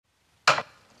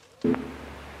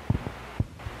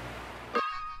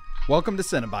Welcome to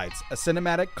CineBites, a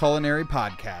cinematic culinary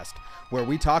podcast where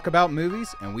we talk about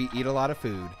movies and we eat a lot of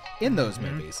food in those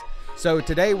movies. So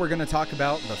today we're going to talk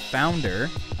about The Founder,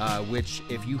 which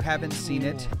if you haven't seen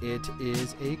it, it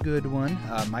is a good one.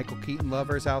 Michael Keaton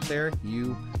lovers out there,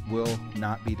 you will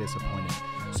not be disappointed.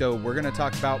 So we're going to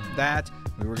talk about that.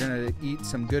 We're going to eat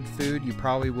some good food. You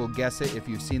probably will guess it if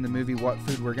you've seen the movie what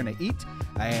food we're going to eat.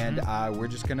 And we're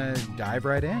just going to dive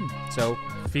right in. So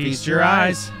feast your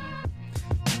eyes.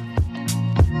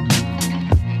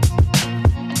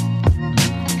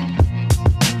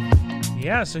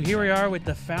 Yeah, so here we are with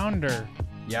The Founder.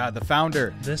 Yeah, The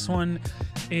Founder. This one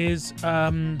is,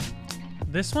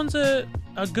 this one's a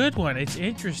good one. It's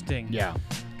interesting. Yeah.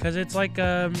 Because it's like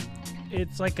a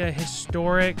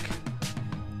historic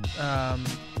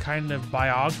kind of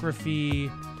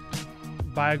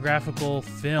biographical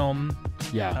film.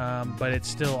 Yeah. But it's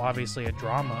still obviously a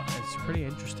drama. It's pretty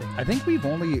interesting. I think we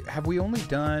only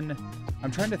done,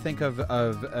 I'm trying to think of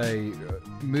a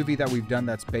movie that we've done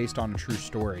that's based on a true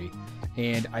story.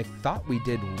 And I thought we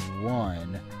did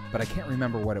one, but I can't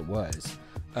remember what it was.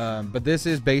 But this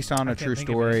is based on a true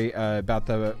story about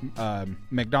the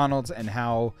McDonald's and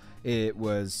how it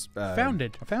was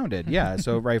founded. Yeah,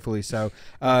 so rightfully so.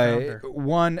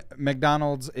 One,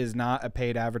 McDonald's is not a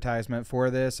paid advertisement for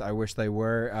this. I wish they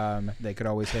were. They could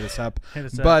always hit us up.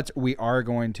 But we are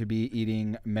going to be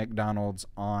eating McDonald's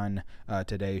on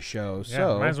today's show. Yeah,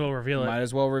 so might as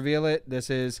well reveal it. This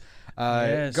is.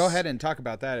 Yes. Go ahead and talk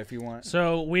about that if you want.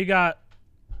 So we got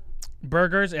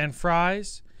burgers and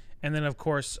fries, and then of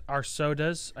course our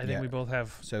sodas. I think we both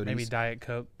have Sodies. Maybe Diet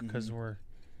Coke because we're,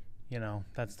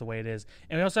 that's the way it is.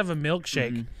 And we also have a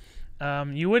milkshake.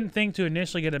 You wouldn't think to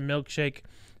initially get a milkshake,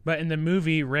 but in the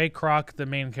movie, Ray Kroc, the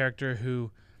main character who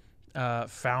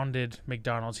founded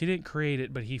McDonald's, he didn't create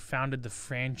it, but he founded the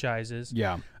franchises.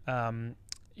 Yeah.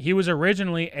 He was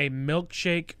originally a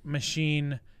milkshake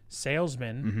machine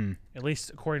salesman, at least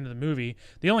according to the movie.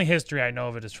 The only history I know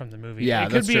of it is from the movie. Yeah, it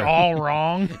could be true. all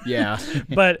wrong. Yeah.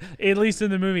 But at least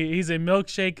in the movie, he's a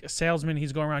milkshake salesman.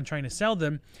 He's going around trying to sell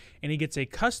them, and he gets a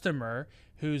customer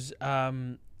who's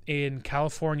in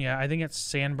California. I think it's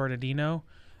San Bernardino,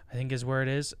 I think is where it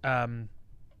is,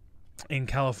 in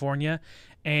California.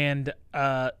 And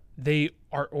they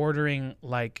are ordering,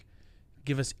 like,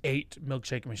 give us 8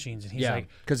 milkshake machines. And he's like,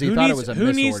 because he thought it was a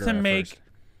misorder. Who needs to make... First.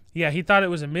 Yeah, he thought it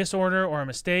was a misorder or a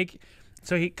mistake.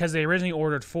 So because they originally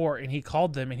ordered 4, and he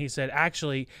called them and he said,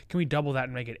 "Actually, can we double that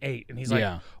and make it 8?" And he's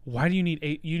like, "Why do you need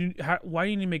 8? Why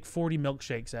do you need to make 40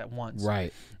 milkshakes at once?"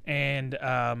 Right. And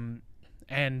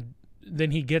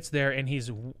then he gets there and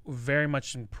he's very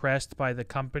much impressed by the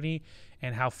company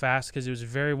and how fast, because it was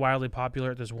very wildly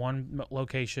popular at this one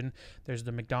location. There's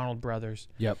the McDonald brothers.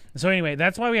 Yep. So anyway,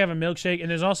 that's why we have a milkshake.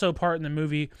 And there's also a part in the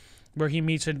movie where he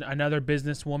meets another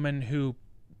businesswoman who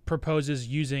proposes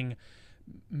using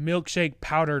milkshake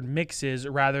powdered mixes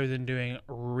rather than doing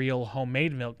real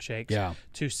homemade milkshakes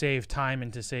to save time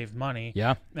and to save money.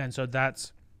 Yeah. And so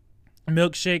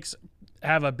milkshakes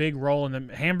have a big role in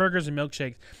the hamburgers and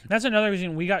milkshakes. That's another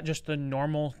reason we got just the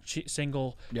normal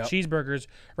single cheeseburgers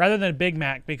rather than a Big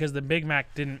Mac, because the Big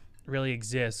Mac didn't really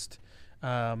exist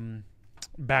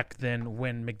back then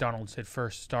when McDonald's had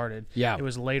first started. Yeah. It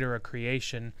was later a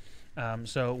creation.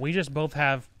 So we just both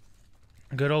have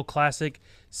good old classic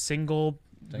single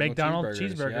McDonald's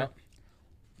cheeseburger. Yep.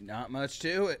 Not much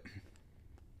to it.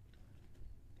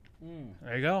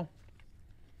 There you go.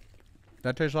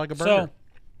 That tastes like a burger.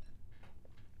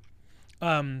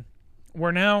 So,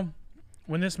 we're now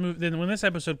when this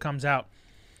episode comes out,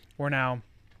 we're now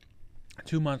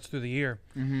 2 months through the year.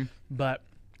 But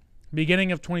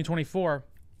beginning of 2024,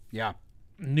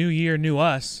 new year, new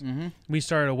us. We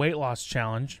started a weight loss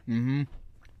challenge.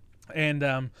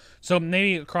 And so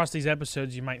maybe across these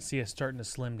episodes, you might see us starting to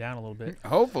slim down a little bit.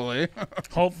 Hopefully.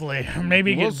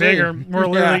 Maybe get bigger. We're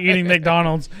literally eating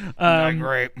McDonald's. Not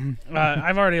great.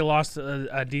 I've already lost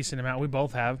a decent amount. We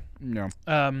both have. No.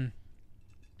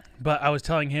 But I was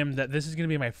telling him that this is going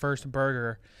to be my first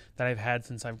burger that I've had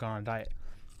since I've gone on a diet.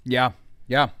 Yeah.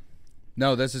 Yeah.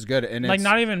 No, this is good. And like,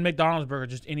 not even McDonald's burger,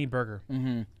 just any burger.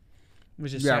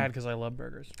 Which is sad because I love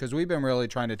burgers. Because we've been really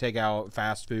trying to take out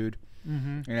fast food.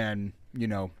 And,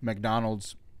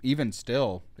 McDonald's, even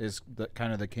still, is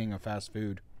kind of the king of fast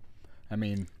food. I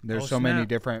mean, there's so many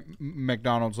different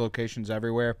McDonald's locations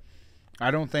everywhere.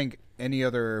 I don't think any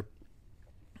other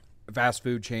fast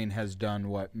food chain has done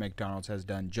what McDonald's has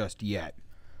done just yet.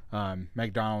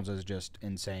 McDonald's is just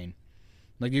insane.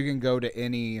 Like, you can go to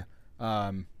any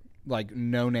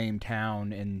no-name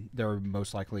town and there would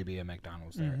most likely be a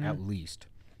McDonald's there, at least,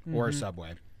 or a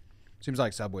Subway. Seems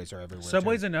like Subways are everywhere.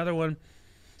 Subway's too. another one.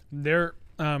 They're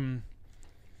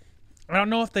I don't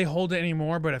know if they hold it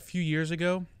anymore, but a few years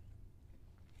ago,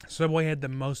 Subway had the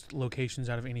most locations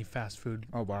out of any fast food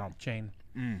chain.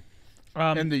 In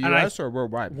the U.S. or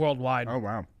worldwide? Worldwide. Oh,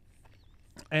 wow.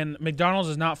 And McDonald's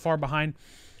is not far behind.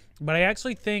 But I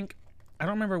actually think, I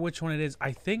don't remember which one it is.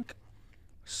 I think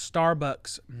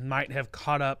Starbucks might have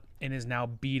caught up and is now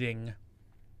beating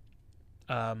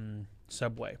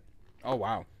Subway. Oh,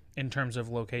 wow. In terms of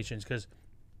locations. Because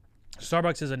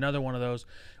Starbucks is another one of those.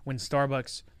 When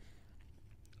Starbucks,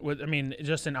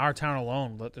 just in our town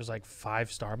alone, look, there's like 5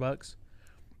 Starbucks.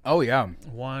 Oh, yeah.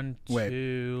 1, Wait.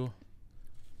 2,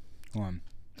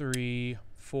 3,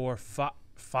 4,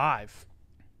 5.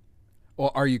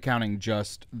 Well, are you counting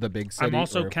just the big city? I'm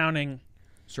also counting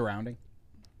surrounding.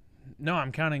 No,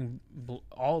 I'm counting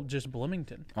all just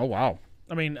Bloomington. Oh, wow.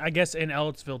 I mean, I guess in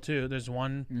Ellettsville too. There's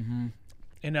one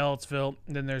in Ellettsville.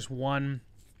 Then there's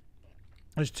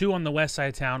 2 on the west side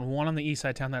of town, 1 on the east side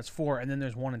of town. That's 4, and then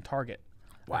there's 1 in Target.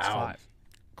 That's 5.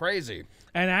 Crazy.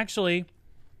 And actually,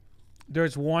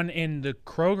 there's 1 in the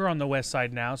Kroger on the west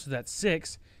side now, so that's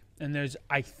 6. And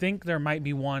I think there might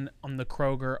be 1 on the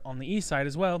Kroger on the east side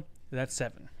as well. That's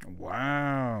 7.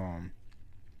 Wow.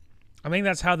 I think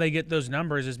that's how they get those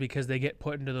numbers, is because they get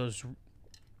put into those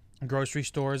grocery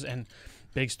stores and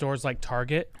big stores like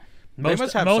Target. Most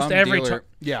every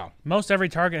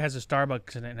Target has a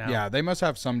Starbucks in it now. Yeah, they must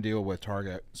have some deal with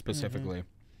Target specifically,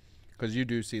 because you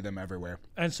do see them everywhere.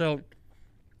 And so,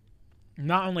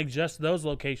 not only just those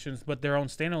locations, but their own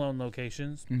standalone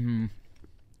locations.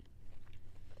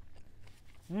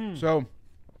 So,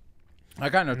 I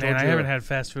kind of told you. I haven't had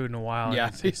fast food in a while.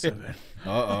 Yeah. So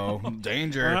Uh-oh.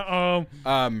 Danger. Uh-oh.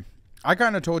 I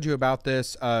kind of told you about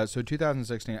this. So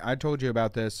 2016, I told you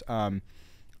about this. I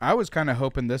was kind of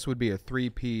hoping this would be a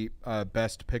 3-peat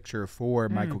Best Picture for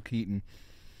Michael Keaton,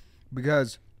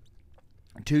 because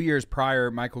 2 years prior,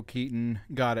 Michael Keaton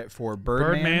got it for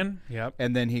Birdman. Yep.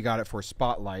 And then he got it for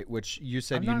Spotlight, which you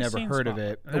said you never heard of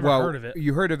it. I never heard of it.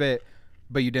 You heard of it,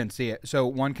 but you didn't see it. So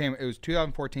one came, it was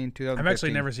 2014, 2015. I've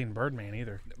actually never seen Birdman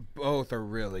either. Both are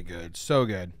really good. So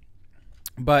good.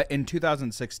 But in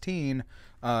 2016,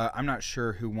 I'm not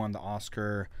sure who won the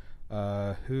Oscar.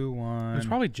 Who won? It was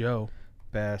probably Joe.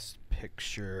 Best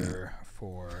Picture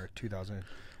for 2000.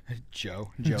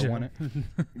 Joe won it.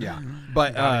 Yeah.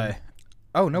 But,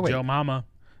 oh, no, wait. Joe Mama.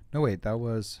 No, wait. That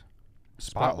was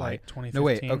Spotlight. 2015. No,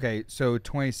 wait. Okay. So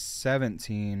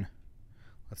 2017.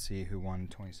 Let's see who won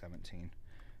 2017.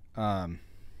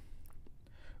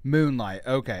 Moonlight.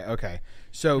 Okay.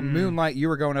 So Moonlight, you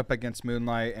were going up against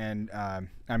Moonlight, and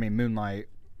Moonlight,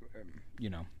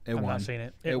 it won. I'm not saying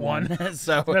it. It won.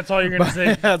 So that's all you're gonna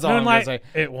say. That's all Moonlight, I'm gonna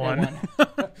say. It won.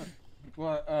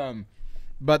 Well,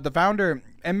 but the founder,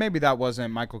 and maybe that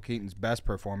wasn't Michael Keaton's best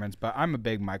performance, but I'm a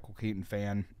big Michael Keaton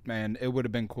fan, and it would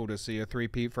have been cool to see a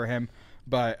 3-peat for him.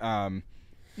 But yeah,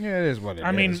 it is what it is.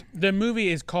 I mean, the movie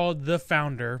is called The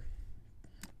Founder.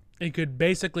 It could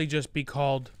basically just be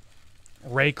called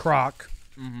Ray Kroc,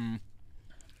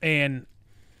 and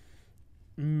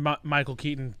Michael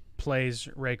Keaton plays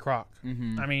Ray Kroc.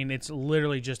 I mean, it's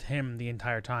literally just him the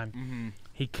entire time.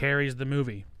 He carries the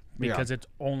movie because it's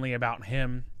only about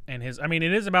him and his. I mean,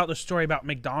 it is about the story about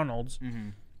McDonald's,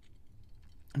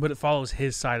 but it follows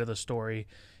his side of the story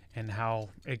and how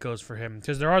it goes for him.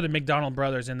 Because there are the McDonald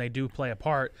brothers, and they do play a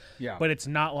part. Yeah. But it's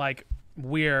not like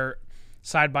we're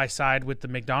side by side with the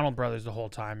McDonald brothers the whole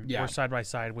time. Yeah. We're side by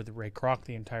side with Ray Kroc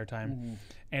the entire time.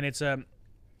 And it's an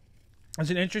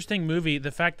interesting movie. The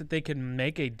fact that they can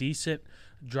make a decent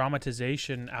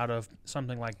dramatization out of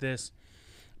something like this.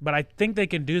 But I think they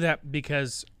can do that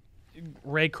because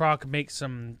Ray Kroc makes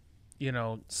some,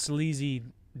 sleazy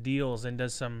deals and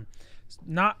does some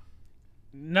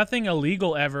nothing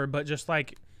illegal ever, but just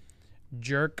like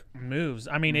jerk moves.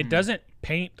 I mean, it doesn't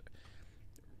paint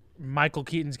Michael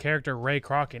Keaton's character Ray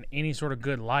Kroc in any sort of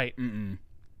good light,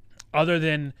 other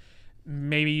than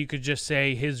maybe you could just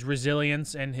say his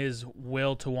resilience and his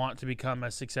will to want to become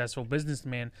a successful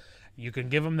businessman. You can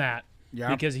give him that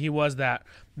because he was that,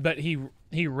 but he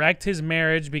wrecked his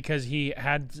marriage because he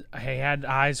had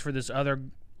eyes for this other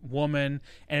woman,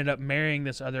 ended up marrying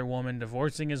this other woman,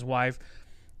 divorcing his wife,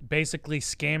 basically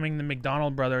scamming the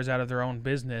McDonald brothers out of their own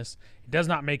business. It does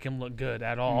not make him look good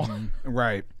at all.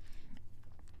 Right.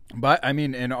 But I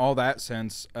mean, in all that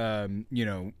sense,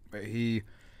 he's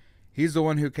the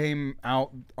one who came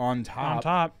out on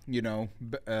top.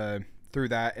 Through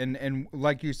that, and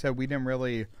like you said, we didn't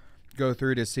really go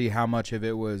through to see how much of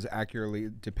it was accurately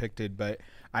depicted, but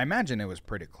I imagine it was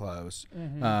pretty close.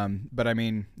 But I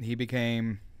mean, he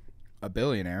became a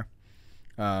billionaire,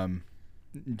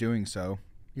 doing so.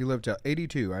 He lived till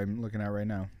 82. I'm looking at right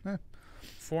now.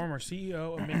 Former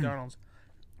CEO of McDonald's.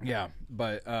 Yeah,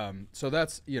 but so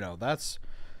that's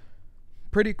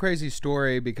pretty crazy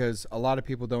story because a lot of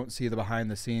people don't see the behind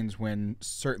the scenes when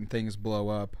certain things blow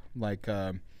up, like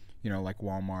like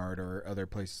Walmart or other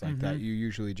places like that. You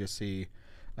usually just see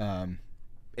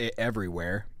it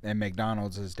everywhere, and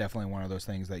McDonald's is definitely one of those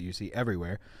things that you see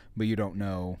everywhere, but you don't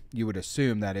know. You would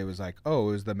assume that it was like, oh,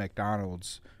 it was the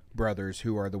McDonald's brothers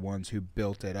who are the ones who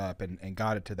built it up and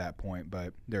got it to that point,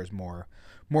 but there's more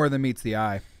than meets the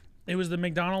eye. It was the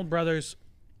McDonald brothers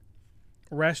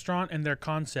restaurant and their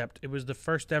concept. It was the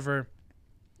first ever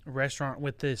restaurant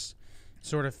with this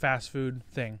sort of fast food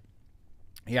thing.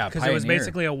 Yeah, because it was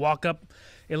basically a walk-up,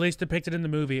 at least depicted in the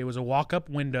movie. It was a walk-up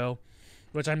window,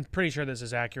 which I'm pretty sure this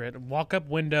is accurate. Walk-up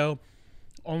window,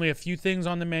 only a few things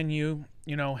on the menu.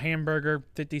 Hamburger,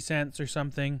 50 cents or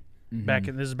something.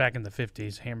 Mm-hmm. This is back in the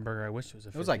 50s. Hamburger, I wish it was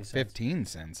 50 cents. It was like 15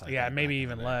 cents. Yeah, maybe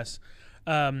even less.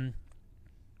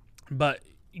 But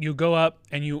you go up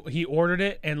and he ordered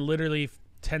it, and literally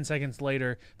 10 seconds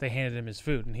later they handed him his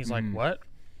food, and he's like, "What?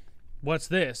 What's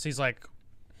this?" He's like,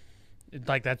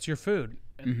 "That's your food."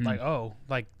 And like, oh,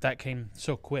 like that came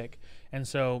so quick. And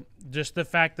so just the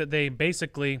fact that they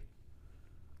basically,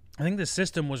 I think the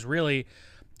system was really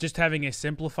just having a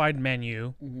simplified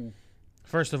menu,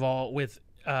 first of all, with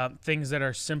things that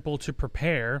are simple to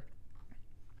prepare,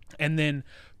 and then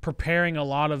preparing a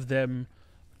lot of them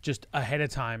just ahead of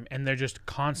time, and they're just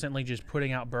constantly just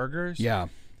putting out burgers. Yeah.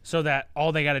 So that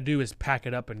all they got to do is pack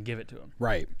it up and give it to them.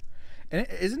 Right. And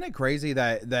isn't it crazy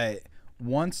that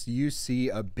once you see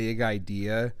a big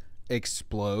idea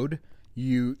explode,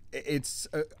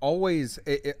 it always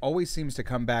seems to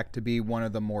come back to be one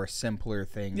of the more simpler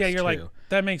things. Yeah, you're too. like,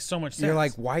 that makes so much sense. You're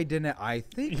like, why didn't I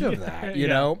think of that? You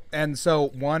know? And so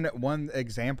one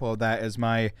example of that is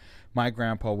my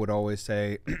grandpa would always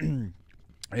say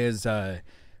is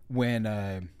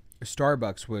when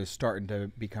Starbucks was starting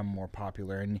to become more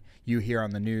popular, and you hear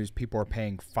on the news people are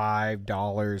paying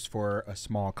 $5 for a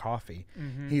small coffee.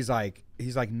 He's like,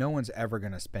 no one's ever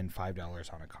going to spend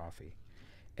 $5 on a coffee.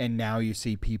 And now you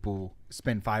see people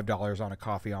spend $5 on a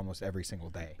coffee almost every single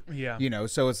day. Yeah.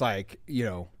 So it's like,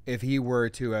 if he were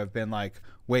to have been like,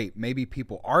 wait, maybe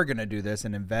people are going to do this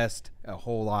and invest a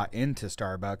whole lot into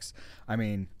Starbucks. I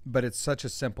mean, but it's such a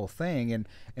simple thing.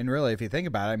 And really, if you think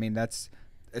about it, I mean,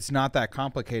 it's not that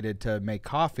complicated to make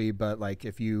coffee, but like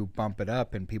if you bump it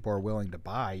up and people are willing to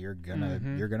buy, you're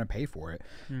gonna pay for it.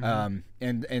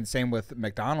 And same with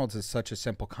McDonald's. Is such a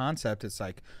simple concept. It's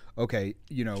like, okay,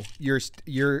 you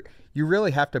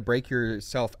really have to break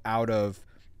yourself out of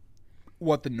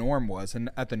what the norm was. And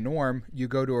at the norm, you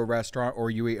go to a restaurant or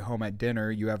you eat home at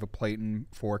dinner, you have a plate and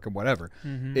fork and whatever.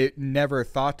 It never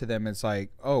thought to them, it's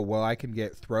like, oh, well, I can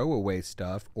get throwaway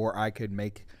stuff, or I could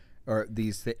make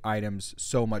these items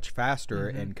so much faster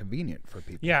and convenient for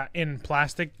people. Yeah, in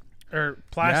plastic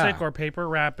or paper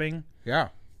wrapping. Yeah.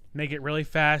 Make it really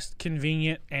fast,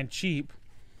 convenient, and cheap.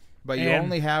 But you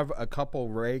only have a couple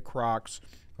Ray Krocs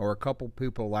or a couple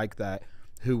people like that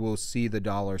who will see the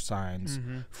dollar signs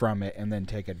from it and then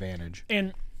take advantage.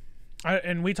 And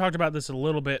we talked about this a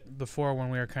little bit before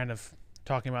when we were kind of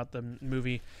talking about the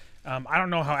movie. I don't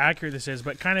know how accurate this is,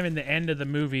 but kind of in the end of the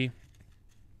movie,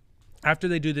 after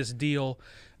they do this deal,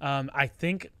 I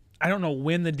don't know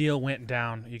when the deal went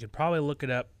down. You could probably look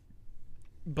it up.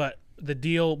 But the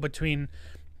deal between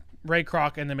Ray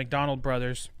Kroc and the McDonald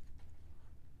brothers,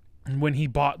 when he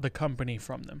bought the company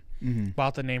from them,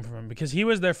 bought the name from them, because he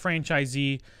was their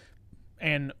franchisee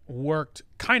and worked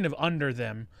kind of under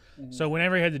them. So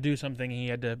whenever he had to do something, he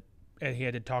had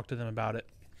to talk to them about it.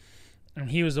 And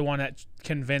he was the one that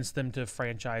convinced them to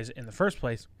franchise in the first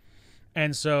place.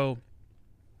 And so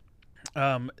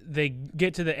they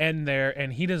get to the end there,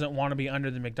 and he doesn't want to be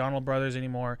under the McDonald brothers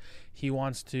anymore. He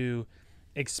wants to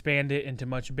expand it into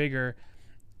much bigger,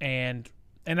 and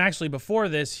actually before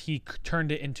this, he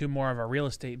turned it into more of a real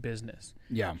estate business.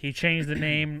 Yeah, he changed the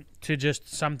name to just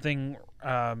something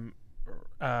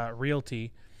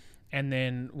realty, and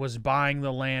then was buying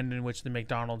the land in which the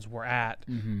McDonald's were at,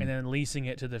 and then leasing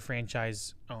it to the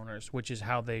franchise owners, which is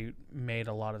how they made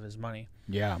a lot of his money.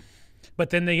 Yeah.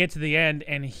 But then they get to the end,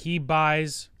 and he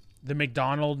buys the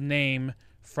McDonald name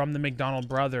from the McDonald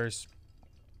brothers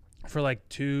for like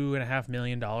 $2.5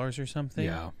 million or something.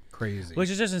 Yeah, crazy.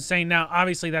 Which is just insane. Now,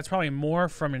 obviously, that's probably more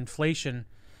from inflation.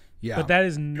 Yeah. But that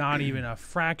is not even a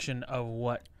fraction of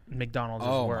what McDonald's is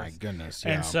worth. Oh, my goodness.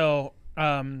 Yeah. And so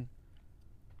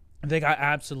they got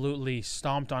absolutely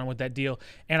stomped on with that deal.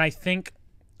 And I think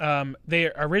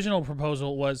their original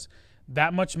proposal was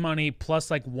that much money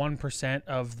plus like 1%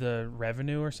 of the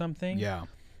revenue or something. Yeah.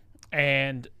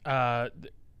 And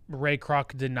Ray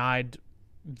Kroc denied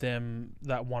them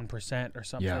that 1% or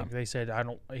something. Yeah. They said,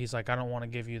 he's like, I don't want to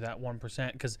give you that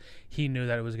 1% because he knew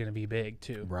that it was going to be big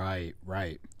too. Right.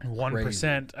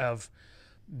 1% of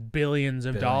billions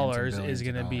of dollars is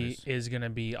going to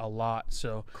be a lot.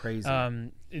 So crazy.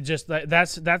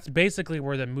 That's basically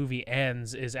where the movie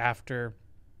ends, is after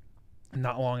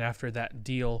not long after that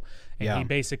deal, and he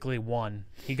basically won.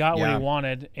 He got what he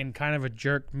wanted in kind of a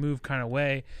jerk move kind of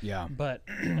way. Yeah. But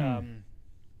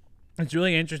it's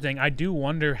really interesting. I do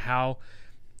wonder how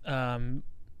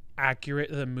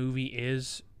accurate the movie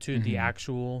is to the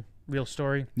actual real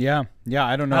story. Yeah.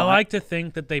 I don't know. I like to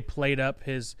think that they played up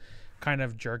his kind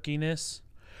of jerkiness,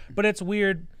 but it's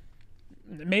weird.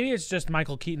 Maybe it's just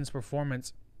Michael Keaton's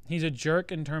performance. He's a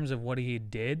jerk in terms of what he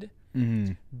did,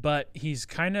 but he's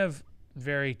kind of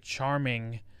very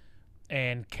charming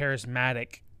and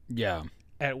charismatic. Yeah.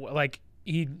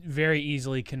 He very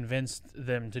easily convinced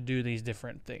them to do these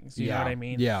different things. You know what I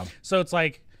mean? Yeah. So it's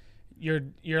like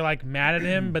you're like mad at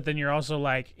him, but then you're also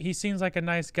like, he seems like a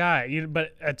nice guy.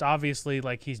 But it's obviously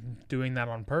like he's doing that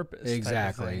on purpose.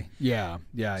 Exactly. Yeah.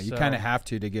 You kind of have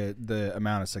to get the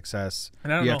amount of success.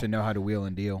 And you have to know how to wheel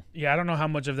and deal. Yeah, I don't know how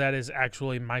much of that is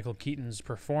actually Michael Keaton's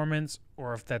performance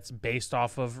or if that's based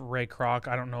off of Ray Kroc.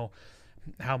 I don't know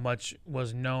how much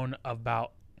was known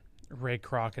about Ray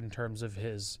Kroc in terms of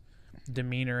his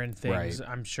demeanor and things. Right.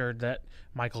 I'm sure that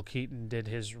Michael Keaton did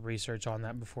his research on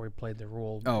that before he played the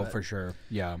role. Oh, for sure.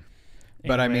 Yeah.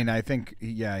 But I mean, I think,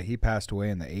 he passed away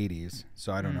in the 80s.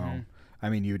 So I don't know. I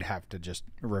mean, you'd have to just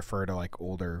refer to like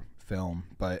older film.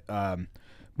 But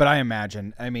I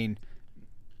imagine, I mean,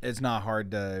 it's not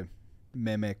hard to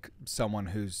mimic someone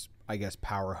who's, I guess,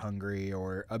 power hungry,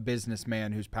 or a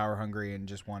businessman who's power hungry and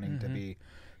just wanting to be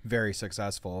very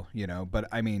successful, but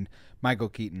I mean, Michael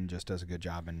Keaton just does a good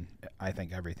job in, I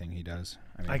think, everything he does.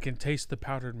 I can taste the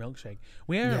powdered milkshake.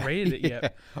 We haven't rated it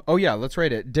yet. Oh yeah, let's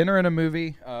rate it. Dinner and a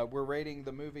movie. We're rating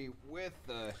the movie with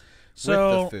the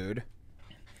food.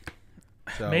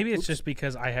 So maybe it's just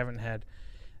because I haven't had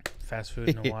fast food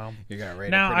in a while. You gotta rate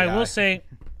now, it pretty I will high. say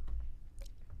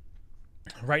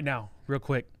right now, real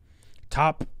quick,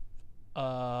 top.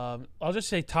 I'll just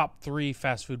say top 3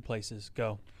 fast food places.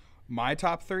 Go. My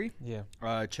top 3. Yeah.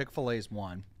 Chick-fil-A's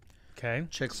one. Okay.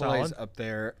 Chick-fil-A's Solid. up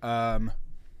there.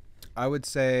 I would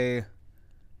say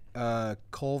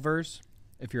Culver's,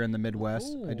 if you're in the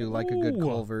Midwest. I do like a good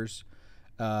Culver's.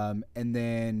 And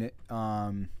then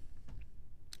I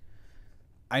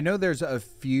know there's a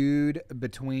feud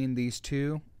between these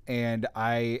two, and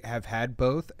I have had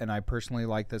both, and I personally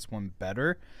like this one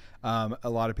better. A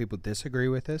lot of people disagree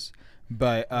with this,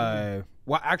 but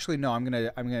well, actually, no. I'm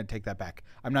gonna take that back.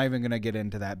 I'm not even gonna get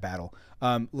into that battle.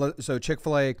 So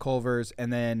Chick-fil-A, Culver's,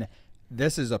 and then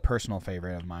this is a personal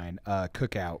favorite of mine,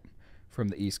 Cookout from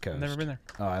the East Coast. Never been there.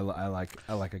 Oh, I like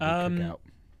a good Cookout.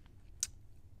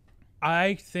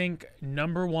 I think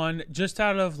number 1, just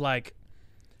out of like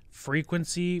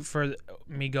frequency for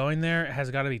me going there,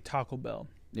 has got to be Taco Bell.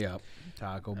 Yeah,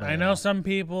 Taco Bell. I know some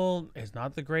people, it's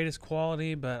not the greatest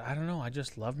quality, but I don't know. I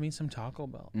just love me some Taco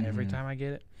Bell every time I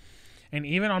get it. And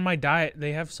even on my diet,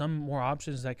 they have some more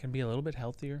options that can be a little bit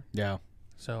healthier. Yeah.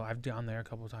 So I've gone there a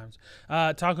couple of times.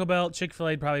 Taco Bell,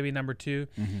 Chick-fil-A would probably be number 2.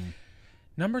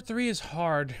 Number 3 is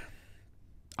hard.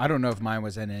 I don't know if mine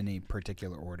was in any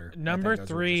particular order. Number I think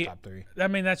those were just 3, top 3. I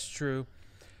mean, that's true.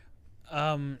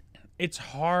 It's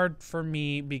hard for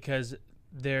me because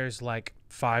there's like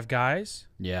Five Guys.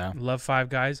 Yeah. Love Five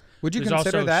Guys. Would you There's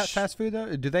consider also that fast food,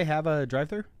 though? Do they have a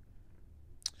drive-thru?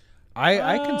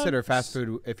 I consider fast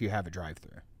food if you have a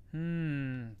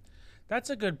drive-thru. That's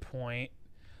a good point.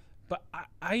 But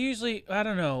I usually, I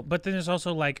don't know. But then there's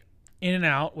also like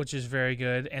In-N-Out, which is very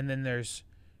good. And then there's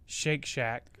Shake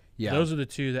Shack. Yeah. Those are the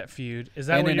two that feud. Is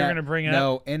that what you're going to bring up?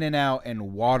 No, In-N-Out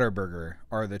and Whataburger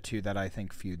are the two that I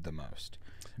think feud the most.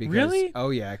 Because, really?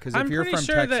 Oh, yeah. Because I'm if you're pretty from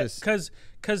sure Texas...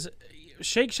 Because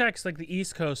Shake Shack's like the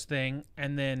East Coast thing,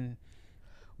 and then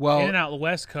well, In-N-Out the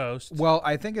West Coast. Well,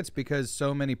 I think it's because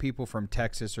so many people from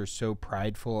Texas are so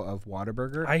prideful of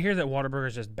Whataburger. I hear that Whataburger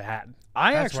is just bad.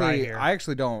 I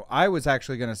actually don't. I was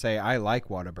actually going to say I like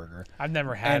Whataburger. I've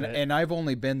never had it. And I've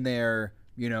only been there...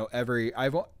 every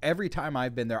time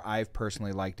I've been there, I've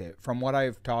personally liked it. From what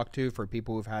I've talked to for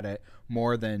people who've had it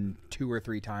more than 2 or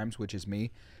 3 times, which is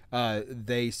me,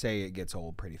 they say it gets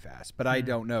old pretty fast. But I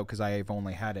don't know because I've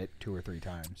only had it 2 or 3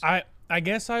 times. I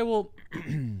guess I will.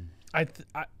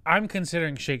 I'm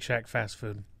considering Shake Shack fast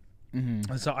food.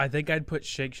 And so I think I'd put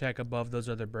Shake Shack above those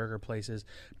other burger places,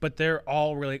 but they're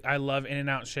all really. I love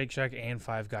In-N-Out, Shake Shack, and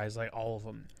Five Guys, like all of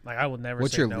them. Like I would never.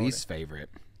 What's say your no least favorite?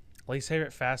 Least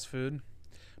favorite fast food?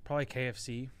 Probably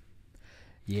KFC.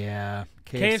 Yeah,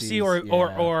 KFC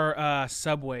or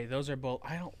Subway. Those are both.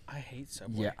 I hate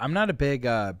Subway. Yeah, I'm not a big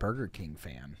Burger King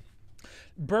fan.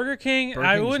 Burger King, Burger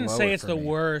I King's wouldn't say lower it's for the me.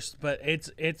 worst, but it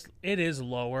is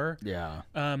lower. Yeah.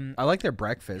 I like their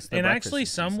breakfast. Their And breakfast actually,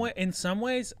 is decent. in some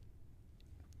ways,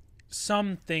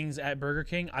 some things at Burger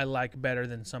King I like better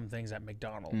than some things at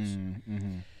McDonald's.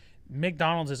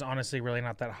 McDonald's is honestly really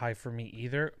not that high for me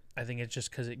either. I think it's just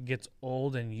because it gets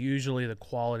old and usually the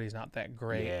quality is not that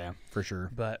great. Yeah, for sure.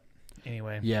 But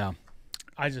anyway, Yeah.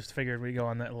 I just figured we'd go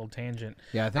on that little tangent.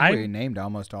 Yeah, I think we named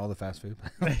almost all the fast food.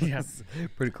 Yeah.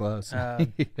 Pretty close.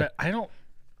 But I don't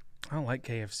like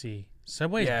KFC.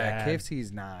 Subway's bad.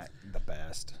 KFC's not the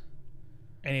best.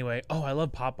 Anyway, I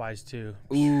love Popeyes too.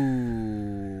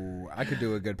 Ooh, I could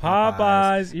do a good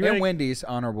Popeyes. And Wendy's,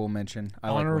 honorable mention. I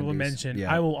honorable like Wendy's. mention.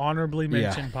 Yeah. I will honorably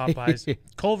mention Yeah. Popeyes.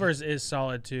 Culver's is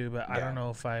solid too, but I Yeah. don't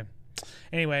know if I.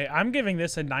 Anyway, I'm giving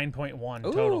this a 9.1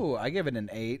 Ooh, total. I give it an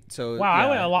 8. So Wow, I yeah,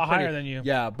 went a lot pretty- higher than you.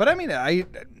 Yeah, but I mean,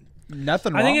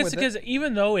 nothing wrong I think it's with because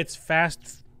even though it's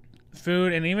fast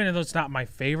food, and even though it's not my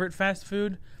favorite fast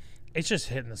food, it's just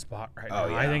hitting the spot right now.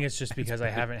 Oh, I yeah. think it's just because I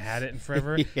haven't had it in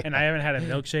forever, and I haven't had a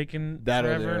milkshake in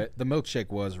That'll do forever. it. The milkshake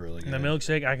was really good. And the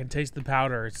milkshake, I can taste the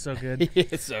powder. It's so good.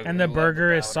 It's so And good. I the love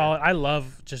burger is powder. solid. I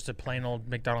love just a plain old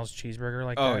McDonald's cheeseburger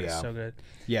like Oh, that. yeah. It's so good.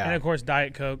 Yeah. And of course,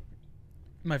 Diet Coke,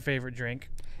 my favorite drink.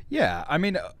 Yeah, I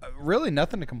mean, really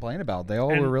nothing to complain about. They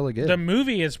all And were really good. The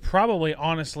movie is probably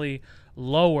honestly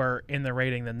lower in the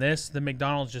rating than this. The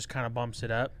McDonald's just kind of bumps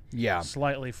it up yeah.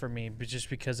 slightly for me, but just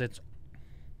because it's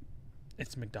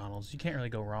McDonald's. You can't really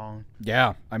go wrong.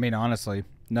 Yeah, I mean, honestly,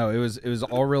 no, it was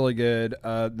all really good.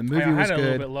 The movie I was had it a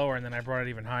little good. bit lower, and then I brought it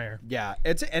even higher. Yeah,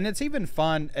 it's even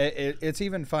fun. It's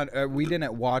even fun. We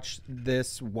didn't watch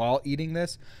this while eating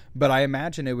this, but I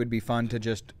imagine it would be fun to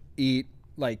just eat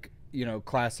like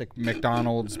classic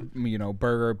McDonald's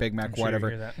burger, Big Mac, I'm sure you whatever,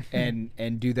 hear that.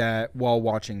 and do that while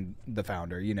watching The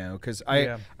Founder. Because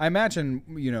I imagine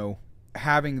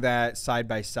having that side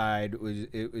by side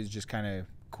was just kind of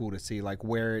cool to see, like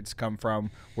where it's come from,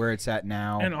 where it's at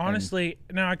now. And honestly,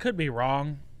 now I could be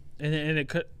wrong, and it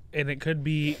could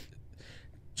be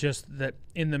just that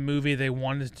in the movie they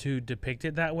wanted to depict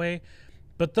it that way,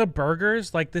 but the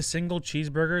burgers, like the single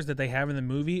cheeseburgers that they have in the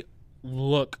movie,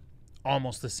 look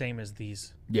almost the same as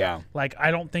these. Yeah. Like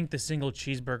I don't think the single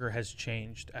cheeseburger has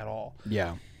changed at all.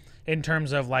 Yeah. In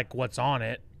terms of like what's on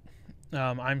it.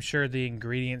 I'm sure the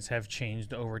ingredients have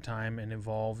changed over time and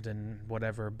evolved and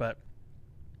whatever, but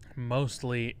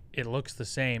mostly it looks the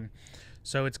same.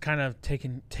 So it's kind of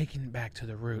taken back to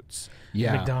the roots.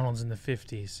 Yeah. McDonald's in the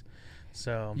 50s.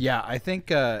 So yeah, I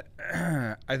think another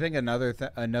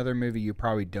movie you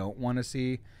probably don't want to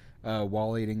see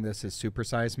while eating this is Super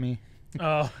Size Me.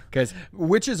 Oh,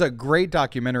 which is a great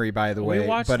documentary, by the way. we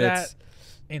watched but that it's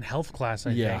in health class,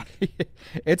 I think.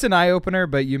 It's an eye opener,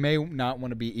 but you may not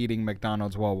want to be eating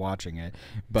McDonald's while watching it.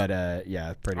 But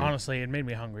yeah, pretty. Honestly, it made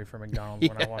me hungry for McDonald's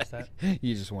when I watched that.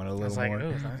 You just want a I little was like, more.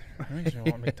 ooh, I just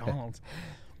want McDonald's.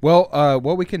 Well,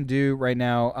 what we can do right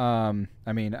now,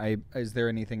 is there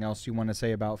anything else you want to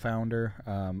say about Founder?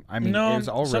 I mean, No, it was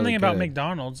all something really about good.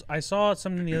 McDonald's. I saw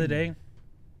something the other day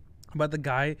about the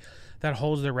guy that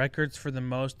holds the records for the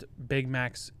most Big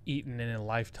Macs eaten in a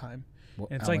lifetime. Well,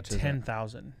 And it's how like much is that?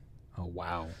 10,000. Oh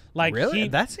wow! Like really?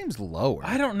 That seems lower.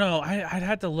 I don't know. I'd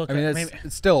have to look. I mean, at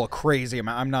it's still a crazy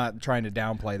amount. I'm not trying to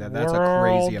downplay that. That's a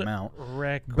World crazy amount.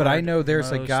 record But I know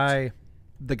there's a most- guy,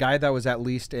 the guy that was at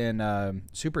least in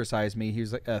Super Size Me. He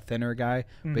was like a thinner guy,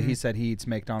 but he said he eats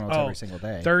McDonald's every single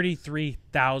day.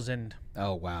 33,400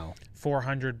 Oh wow!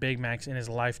 Big Macs in his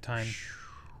lifetime,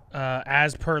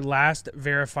 as per last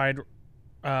verified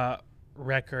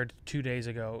record 2 days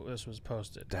ago. This was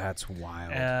posted. That's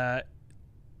wild.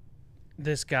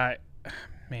 This guy,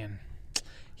 man,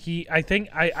 I think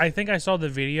I saw the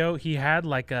video. He had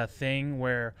like a thing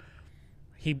where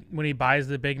when he buys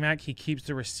the Big Mac, he keeps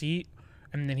the receipt,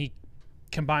 and then he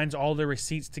combines all the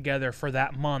receipts together for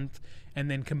that month, and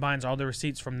then combines all the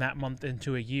receipts from that month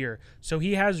into a year. So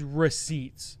he has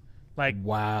receipts. Like,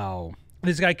 wow.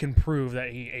 this guy can prove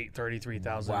that he ate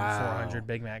 33,400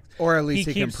 Big Macs. Or at least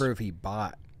he can keeps- prove he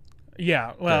bought.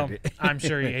 Yeah, well, I'm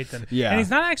sure he ate them. Yeah. And he's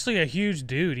not actually a huge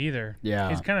dude either. Yeah.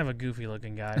 He's kind of a goofy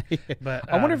looking guy.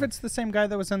 But I wonder if it's the same guy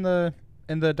that was in the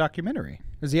documentary.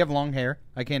 Does he have long hair?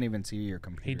 I can't even see your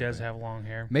computer. he does have long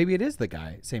hair. Maybe it is the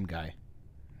guy, same guy.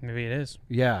 Maybe it is.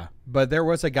 Yeah, but there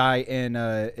was a guy in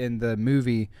the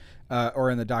movie or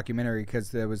in the documentary,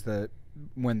 because there was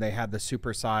when they had the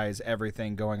supersize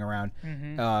everything going around.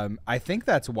 I think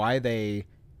that's why they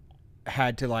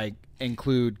had to like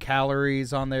include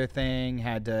calories on their thing,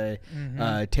 had to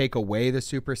take away the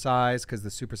supersize because the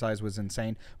supersize was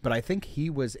insane. But I think he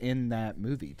was in that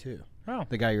movie too. Oh,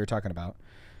 the guy you were talking about.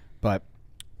 But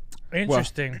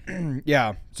interesting. Well,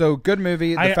 yeah. So good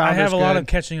movie. The I have a lot of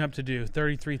good. catching up to do.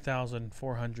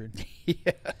 33,400. Yeah.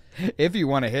 If you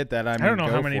want to hit that, I don't know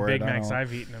go how many for Big it. Macs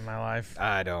I've eaten in my life.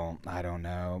 I don't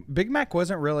know. Big Mac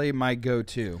wasn't really my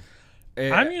go-to.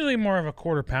 I'm usually more of a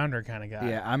quarter pounder kind of guy.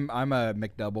 Yeah, I'm a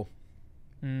McDouble.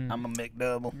 I'm a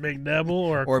McDouble. McDouble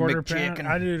or quarter pound.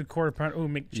 I do the quarter pound. Ooh,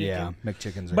 McChicken. Yeah,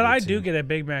 McChickens are But good I too. do get a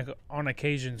Big Mac on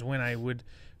occasions when I would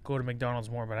go to McDonald's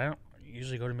more, but I don't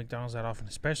usually go to McDonald's that often,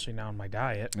 especially now in my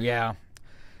diet. Yeah.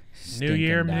 New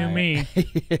year, new me.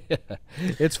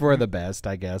 It's for the best,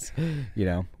 I guess. You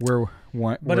know,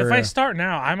 But if I start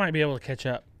now, I might be able to catch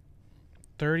up.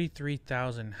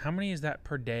 33,000. How many is that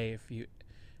per day?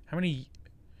 How many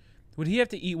would he have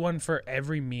to eat one for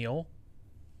every meal?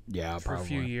 Yeah, for probably. a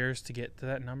few years to get to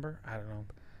that number. I don't know.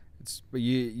 But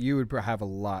you would have a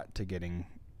lot to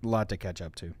catch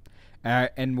up to,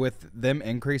 and with them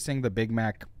increasing the Big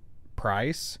Mac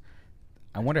price,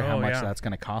 I wonder how much that's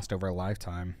going to cost over a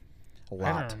lifetime. A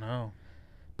lot. I don't know.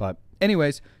 But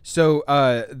anyways, so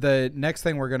the next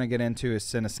thing we're going to get into is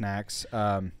Cinesnacks.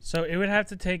 So it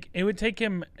would take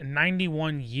him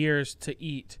 91 years to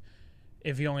eat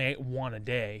if he only ate one a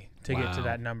day to get to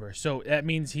that number. So that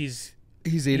means he's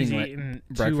eating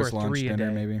breakfast, 2 or lunch, 3 dinner, a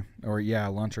day. maybe, or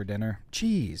lunch or dinner.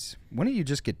 Jeez, wouldn't you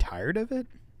just get tired of it?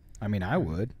 I mean, I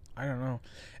would. I don't know.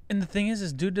 And the thing is,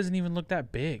 this dude doesn't even look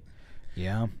that big.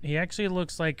 Yeah, he actually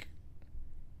looks like.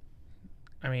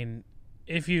 I mean,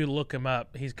 if you look him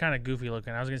up, he's kind of goofy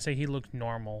looking. I was gonna say he looks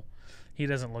normal. He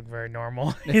doesn't look very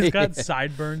normal. He's got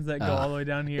sideburns that go all the way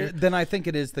down here. Then I think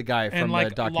it is the guy from and like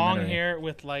the documentary. long hair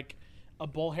with like a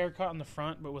bowl haircut on the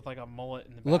front, but with like a mullet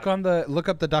in the back. Look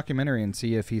up the documentary and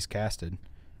see if he's casted.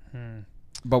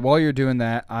 But while you're doing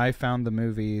that, I found the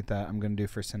movie that I'm going to do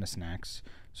for Cinesnacks,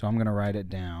 so I'm going to write it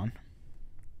down,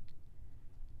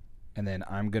 and then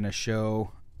I'm going to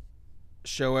show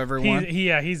everyone.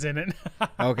 He's in it.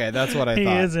 Okay, that's what I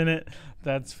thought. He is in it.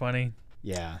 That's funny.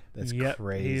 Yeah, that's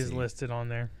crazy. He's listed on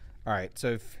there. All right,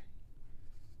 so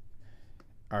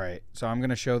I'm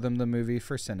going to show them the movie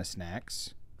for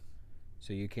Cinesnacks.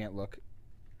 So you can't look.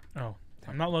 Oh,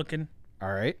 I'm not looking.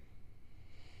 All right.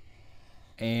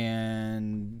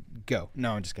 And go.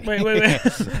 No, I'm just kidding. Wait.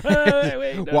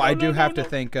 Well, I do have to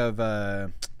think of.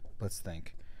 Let's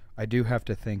think. I do have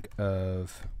to think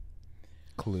of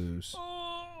clues.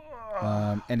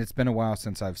 And it's been a while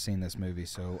since I've seen this movie,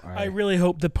 so I really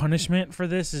hope the punishment for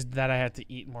this is that I have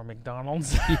to eat more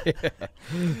McDonald's.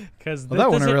 Because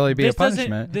that wouldn't really be a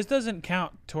punishment. This doesn't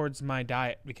count towards my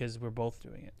diet because we're both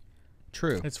doing it.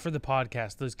 True. It's for the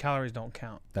podcast. Those calories don't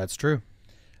count. That's true.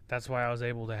 That's why I was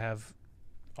able to have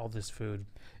all this food.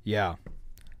 Yeah.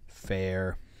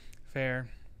 Fair.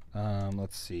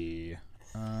 Let's see.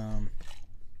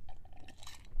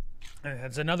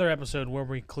 It's another episode where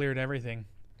we cleared everything.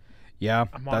 Yeah,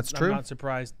 that's true. I'm not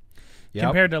surprised. Yep.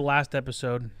 Compared to last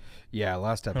episode. Yeah,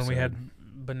 last episode. When we had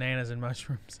bananas and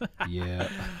mushrooms. Yeah.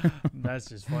 That's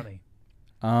just funny.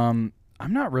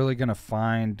 I'm not really going to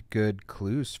find good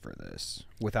clues for this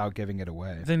without giving it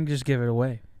away. Then just give it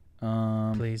away.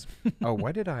 Please. Oh,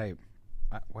 why did I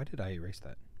erase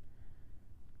that?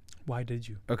 Why did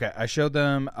you? Okay, I showed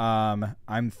them.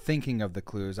 I'm thinking of the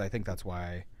clues. I think that's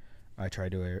why I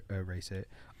tried to erase it.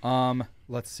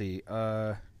 Let's see.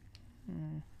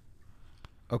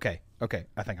 Okay.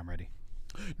 I think I'm ready.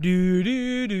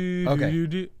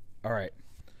 Okay. All right.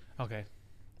 Okay.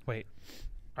 Wait.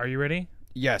 Are you ready?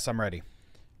 Yes, I'm ready.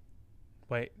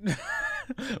 Wait.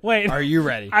 Wait. Are you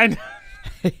ready? I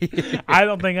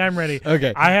don't think I'm ready.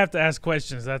 Okay. I have to ask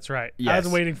questions. That's right. Yes. I was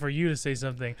waiting for you to say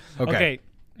something. Okay.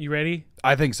 You ready?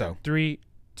 I think so. 3,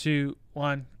 2,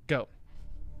 1, go.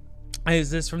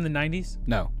 Is this from the 90s?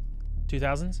 No.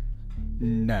 2000s?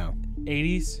 No.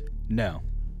 80s? No.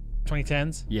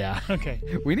 2010s? Yeah. Okay.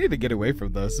 We need to get away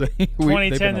from those.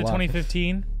 2010 to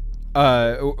 2015?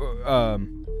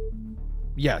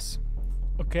 Yes.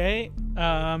 Okay.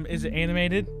 Is it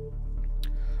animated?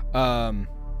 No.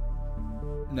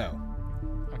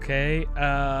 Okay.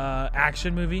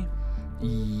 Action movie?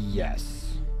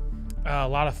 Yes. A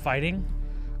lot of fighting?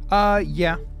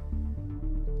 Yeah.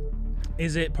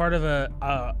 Is it part of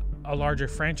a larger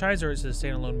franchise or is it a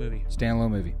standalone movie? Standalone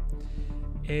movie.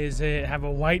 Is it have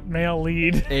a white male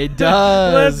lead? It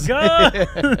does. Let's go.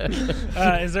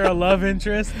 Is there a love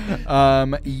interest?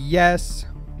 Yes.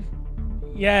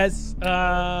 Yes.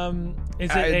 Is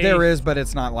it there is, but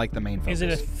it's not like the main focus. Is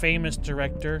it a famous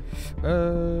director?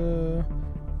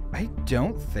 I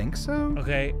don't think so.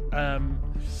 Okay.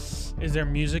 Is there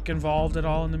music involved at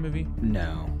all in the movie?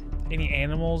 No. Any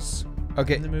animals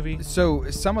in the movie? So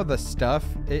some of the stuff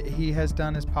he has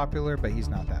done is popular, but he's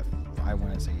not that. I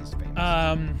wouldn't say he's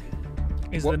famous.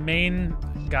 Is the main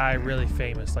guy really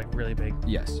famous, like really big?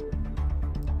 Yes.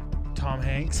 Tom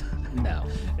Hanks? No.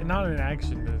 Not an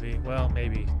action movie. Well,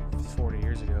 maybe 40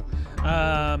 years ago.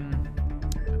 Man.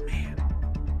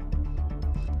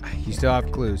 You still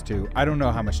have clues too. I don't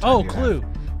know how much time. Oh, you clue.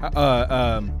 Have.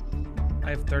 I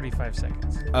have 35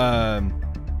 seconds.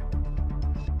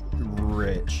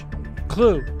 Rich.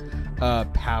 Clue.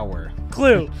 Power.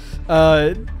 Clue.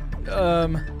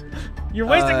 You're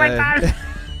wasting my time.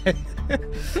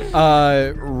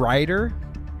 Writer.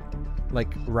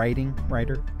 Like writing,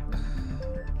 writer.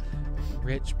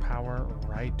 Rich power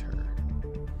writer.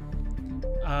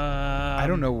 I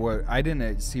don't know what. I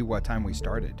didn't see what time we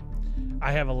started.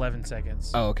 I have 11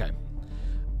 seconds. Oh, okay.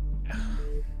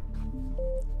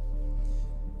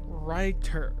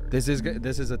 Writer. This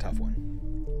is a tough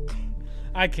one.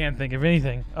 I can't think of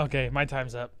anything. Okay, my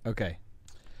time's up. Okay.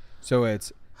 So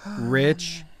it's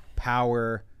rich,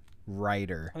 power,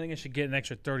 writer. I think I should get an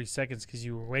extra 30 seconds because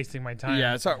you were wasting my time.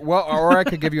 Yeah. So well, or I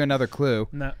could give you another clue.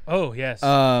 No. Oh yes.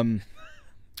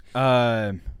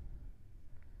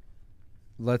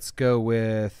 Let's go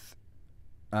with.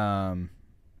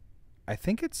 I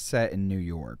think it's set in New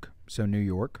York. So New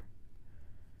York.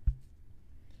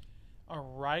 A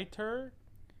writer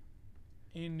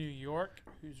in New York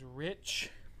who's rich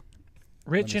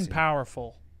and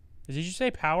powerful. Did you say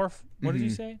powerful? What did you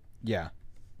say? Yeah.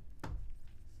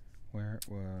 Where?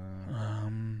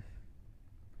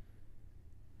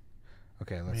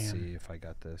 Okay, let's see if I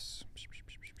got this.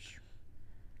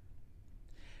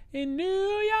 In New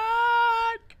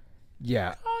York.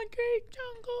 Yeah. Concrete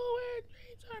jungle where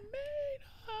dreams are made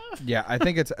of. Yeah, I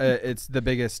think it's the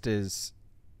biggest is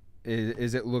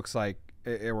it looks like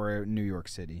we're in New York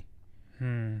City.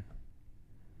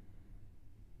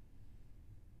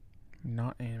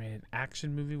 Not animated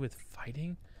action movie with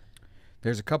fighting.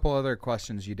 There's a couple other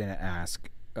questions you didn't ask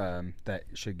that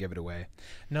should give it away.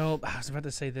 No, I was about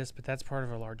to say this, but that's part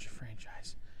of a larger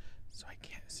franchise, so I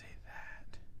can't say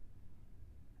that.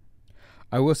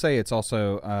 I will say it's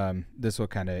also this will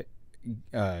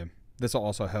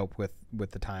also help with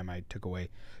the time I took away.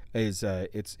 Is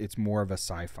it's more of a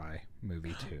sci-fi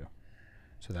movie too,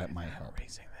 so that might help.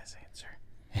 Erasing this answer.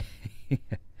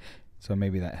 So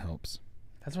maybe that helps.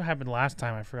 That's what happened last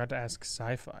time. I forgot to ask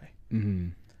sci-fi.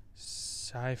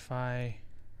 Sci-fi.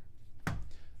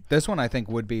 This one I think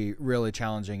would be really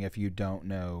challenging if you don't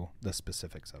know the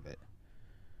specifics of it.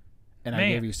 And I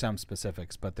gave you some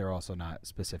specifics, but they're also not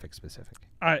specific.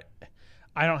 I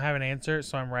don't have an answer,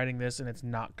 so I'm writing this, and it's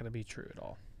not going to be true at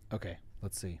all. Okay,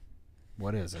 let's see.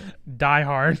 What is it? Die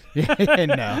Hard. No,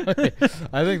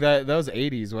 I think that was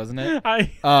 80s, wasn't it?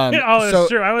 That's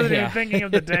true. I wasn't even thinking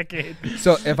of the decade.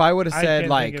 So if I would have said I can't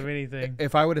like, think of anything.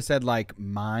 If I would have said like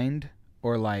mind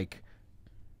or like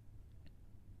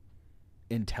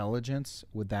intelligence,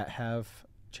 would that have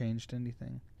changed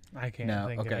anything? I can't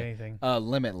think of anything.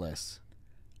 Limitless.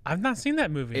 I've not seen that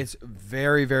movie. It's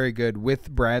very, very good with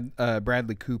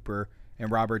Bradley Cooper and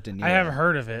Robert De Niro. I have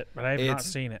heard of it, but I have not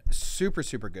seen it. Super,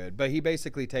 super good. But he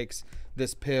basically takes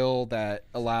this pill that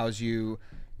allows you,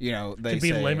 to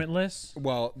be limitless.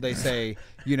 Well, they say,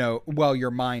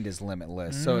 your mind is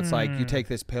limitless. So it's like you take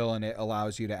this pill and it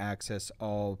allows you to access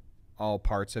all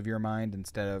parts of your mind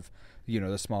instead of,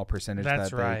 the small percentage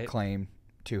they claim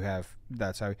to have.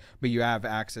 That's how. But you have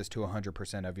access to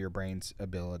 100% of your brain's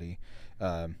ability.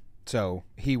 So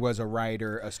he was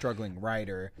a struggling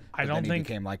writer. I don't think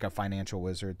he became like a financial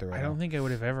wizard throughout. I don't think I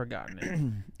would have ever gotten it.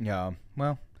 Yeah.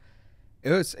 Well,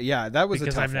 it was. Yeah, that was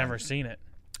because a tough I've never seen it.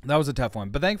 That was a tough one,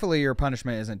 but thankfully your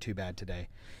punishment isn't too bad today.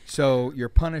 So your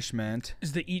punishment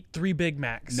is to eat 3 Big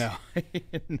Macs. No, no.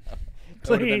 That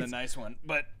would have been a nice one,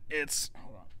 but it's.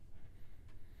 Hold on.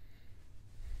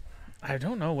 I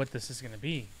don't know what this is going to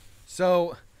be.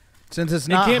 So, since it's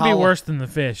not, it can't be worse than the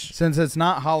fish. Since it's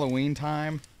not Halloween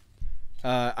time,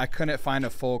 I couldn't find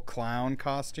a full clown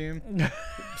costume,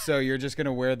 so you're just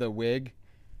gonna wear the wig,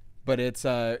 but it's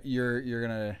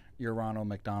you're Ronald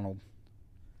McDonald.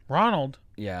 Ronald.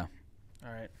 Yeah.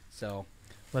 All right. So,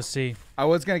 let's see. I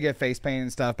was gonna get face paint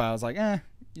and stuff, but I was like,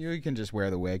 you can just wear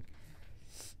the wig.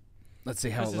 Let's see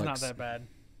how it looks. This is not that bad.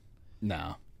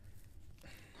 No.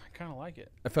 I kind of like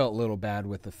it. I felt a little bad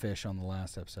with the fish on the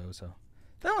last episode, so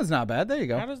that one's not bad. There you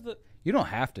go. How does the? You don't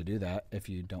have to do that if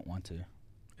you don't want to.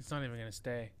 It's not even gonna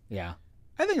stay. Yeah,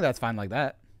 I think that's fine like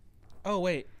that. Oh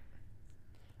wait.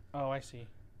 Oh, I see.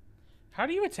 How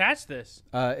do you attach this?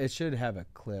 It should have a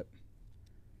clip.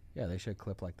 Yeah, they should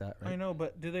clip like that, right? I know,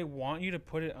 but do they want you to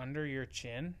put it under your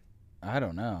chin? I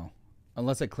don't know,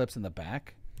 unless it clips in the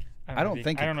back. I don't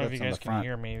think it I don't know if clips you on guys the can front.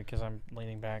 hear me because I'm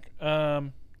leaning back.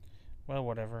 Well,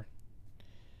 whatever.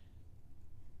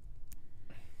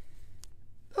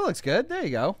 It looks good. There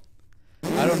you go.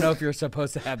 I don't know if you're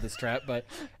supposed to have the strap, but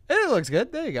it looks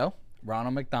good. There you go.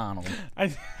 Ronald McDonald. I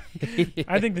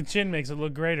think the chin makes it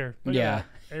look greater. Look at Yeah.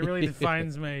 that. It really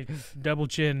defines my double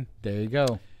chin. There you go.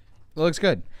 It looks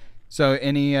good. So,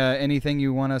 anything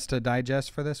you want us to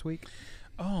digest for this week?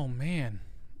 Oh man,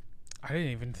 I didn't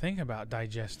even think about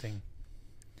digesting.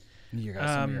 You got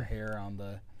some of your hair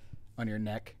on your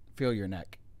neck. Feel your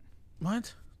neck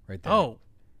What? right there. Oh,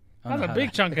 I don't that's know a how big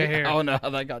that- chunk of hair. I don't know how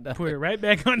that got done. Put it right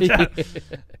back on top.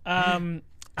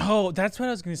 Oh, that's what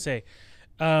I was going to say.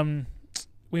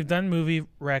 We've done movie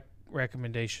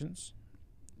recommendations.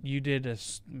 You did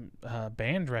a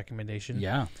band recommendation.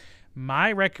 Yeah.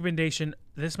 My recommendation.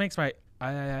 This makes my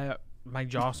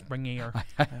jaw springier.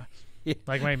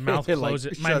 Like my mouth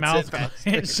closes. My mouth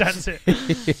it shuts it.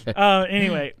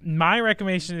 Anyway, my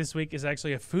recommendation this week is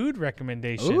actually a food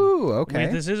recommendation. Ooh, okay.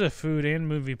 This is a food and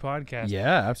movie podcast.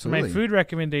 Yeah, So absolutely. my food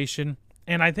recommendation,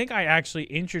 and I think I actually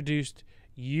introduced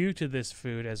you to this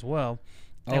food as well.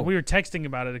 Oh. And we were texting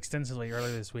about it extensively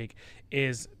earlier this week.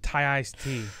 Is Thai iced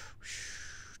tea.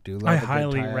 Do love I a good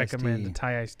highly Thai iced recommend tea. the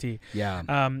Thai iced tea.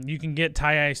 Yeah. You can get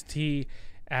Thai iced tea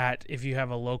at if you have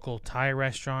a local Thai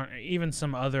restaurant, or even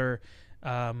some other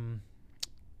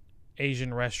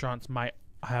Asian restaurants might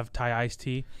have Thai iced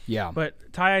tea. Yeah.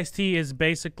 But Thai iced tea is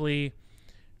basically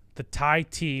the Thai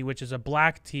tea, which is a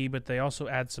black tea, but they also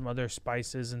add some other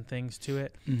spices and things to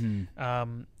it. Mm-hmm.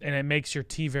 And it makes your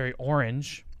tea very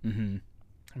orange. Mm-hmm.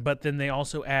 But then they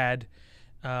also add,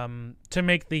 to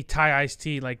make the Thai iced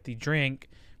tea, like the drink,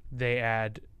 they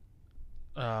add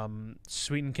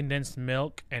sweetened condensed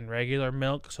milk and regular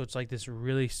milk. So it's like this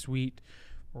really sweet,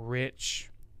 rich,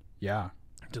 Yeah.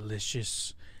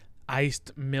 delicious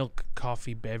iced milk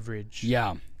coffee beverage.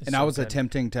 Yeah. It's And so I was good.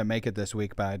 attempting to make it this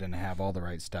week, but I didn't have all the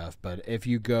right stuff. But if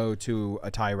you go to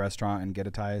a Thai restaurant and get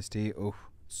a Thai iced tea, oh,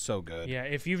 so good. Yeah,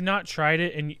 if you've not tried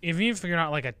it, and if you're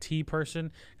not like a tea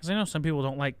person, because I know some people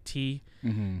don't like tea.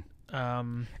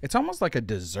 Mm-hmm. It's almost like a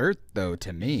dessert, though,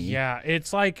 to me. Yeah,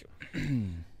 it's like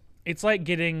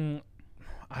getting,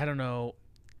 I don't know,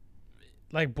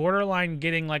 like borderline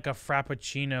getting like a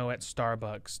frappuccino at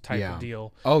Starbucks type Yeah. of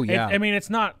deal. Oh, yeah. I mean, it's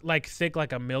not like thick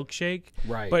like a milkshake,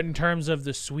 Right. but in terms of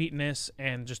the sweetness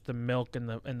and just the milk and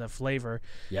the flavor,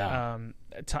 Yeah.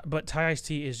 but Thai iced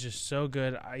tea is just so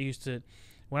good. I used to,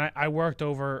 when I worked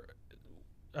over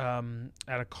at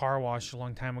a car wash a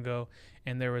long time ago,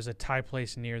 and there was a Thai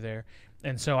place near there,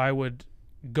 and so I would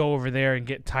go over there and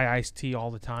get Thai iced tea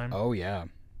all the time. Oh, yeah.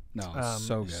 No,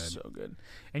 so good. So good.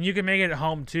 And you can make it at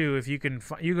home too if you can.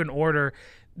 You can order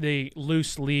the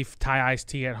loose leaf Thai iced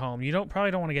tea at home. You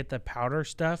probably don't want to get the powder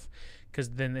stuff because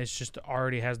then it's just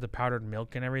already has the powdered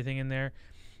milk and everything in there.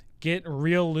 Get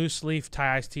real loose leaf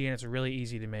Thai iced tea, and it's really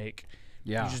easy to make.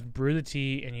 Yeah. You just brew the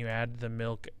tea and you add the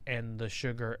milk and the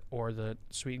sugar or the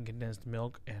sweetened condensed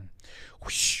milk, and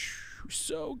whoosh,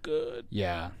 so good.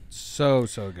 Yeah. So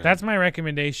good. That's my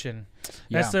recommendation. That's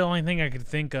Yeah. the only thing I could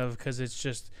think of because it's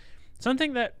just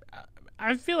something that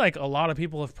I feel like a lot of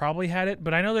people have probably had it,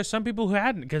 but I know there's some people who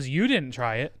hadn't because you didn't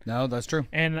try it. No, that's true.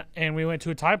 And we went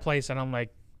to a Thai place, and I'm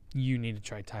like, you need to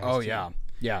try Thai. Oh, tea. yeah.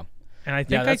 Yeah. And I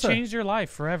think Yeah, I that's changed your life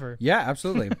forever. Yeah,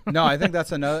 absolutely. No, I think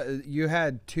that's another. You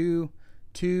had two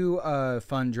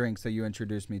fun drinks that you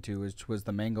introduced me to, which was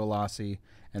the mango lassi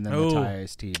and then the Thai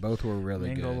iced tea. Both were really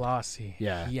Mango good. lassi.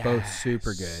 Yeah, Yes. both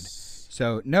super good.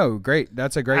 So no, great.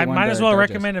 That's a great I one. might to as well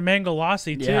digest. recommend a mango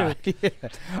lassi too. Yeah.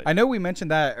 I know we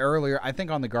mentioned that earlier. I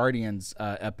think on the Guardians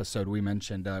episode we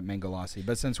mentioned mango lassi,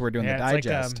 but since we're doing the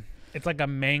digest, it's like a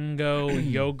mango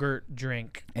yogurt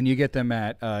drink. and you get them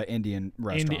at Indian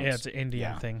restaurants. Yeah, it's an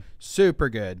Indian Yeah. thing. Super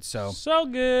good. So So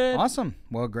good. awesome.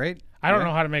 Well, great. I don't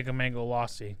know how to make a mango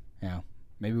lassi. Yeah,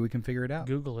 maybe we can figure it out.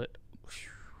 Google it.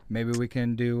 Maybe we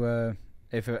can do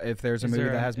if there's a movie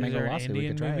that has mango lassi, we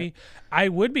Indian can try movie? it. I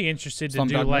would be interested to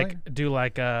Slumdog do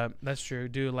like that's true.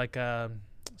 Do like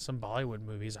some Bollywood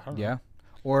movies. I don't know. Yeah,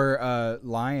 or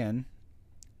Lion.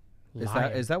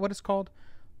 Is that what it's called?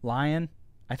 Lion.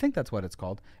 I think that's what it's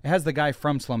called. It has the guy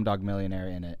from Slumdog Millionaire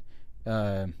in it.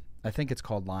 I think it's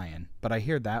called Lion, but I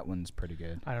hear that one's pretty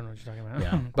good. I don't know what you're talking about.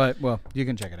 Yeah, but well, you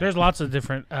can check it out. There's lots of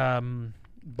different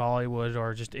Bollywood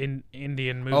or just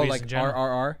Indian movies like in general.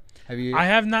 RRR. Have you? I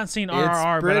have not seen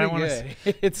RRR, but I want to see.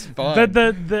 It's fun.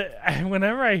 The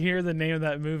whenever I hear the name of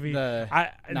that movie, the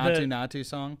Natu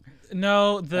song.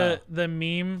 No, the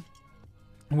meme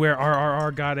where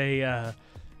RRR got an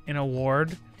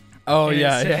award. Oh and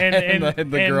yeah, and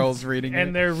the girls reading it,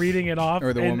 and they're reading it off,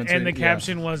 or the woman's and the reading,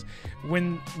 caption was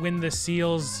when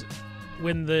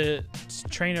the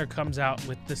trainer comes out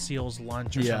with the seal's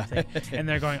lunch or something, and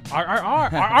they're going RRR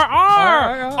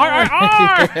RRR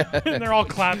RRR, and they're all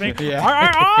clapping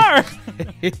RRR.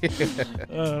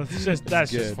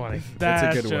 That's just funny.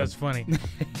 That's just funny.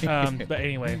 But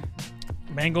anyway,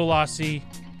 mango lassi,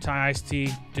 Thai iced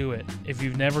tea, do it. If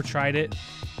you've never tried it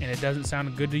and it doesn't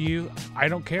sound good to you, I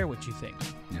don't care what you think.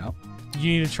 Yep.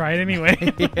 You need to try it anyway.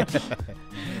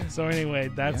 So anyway,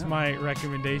 that's my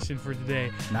recommendation for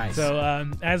today. Nice. So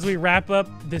as we wrap up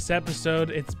this episode,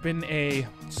 it's been a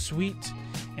sweet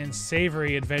and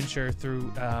savory adventure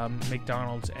through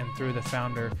McDonald's and through the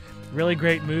Founder. Really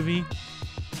great movie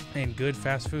and good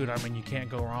fast food. I mean, you can't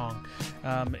go wrong.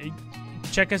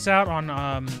 Check us out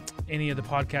on any of the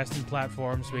podcasting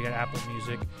platforms. We got Apple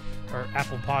Music, or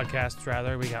Apple Podcasts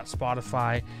rather. We got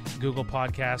Spotify, Google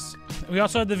Podcasts. We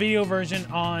also have the video version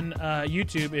on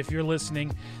YouTube. If you're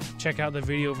listening, check out the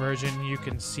video version. You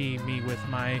can see me with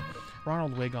my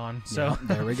Ronald wig on. So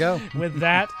there we go. With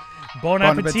that, bon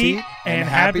appetit and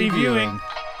happy viewing.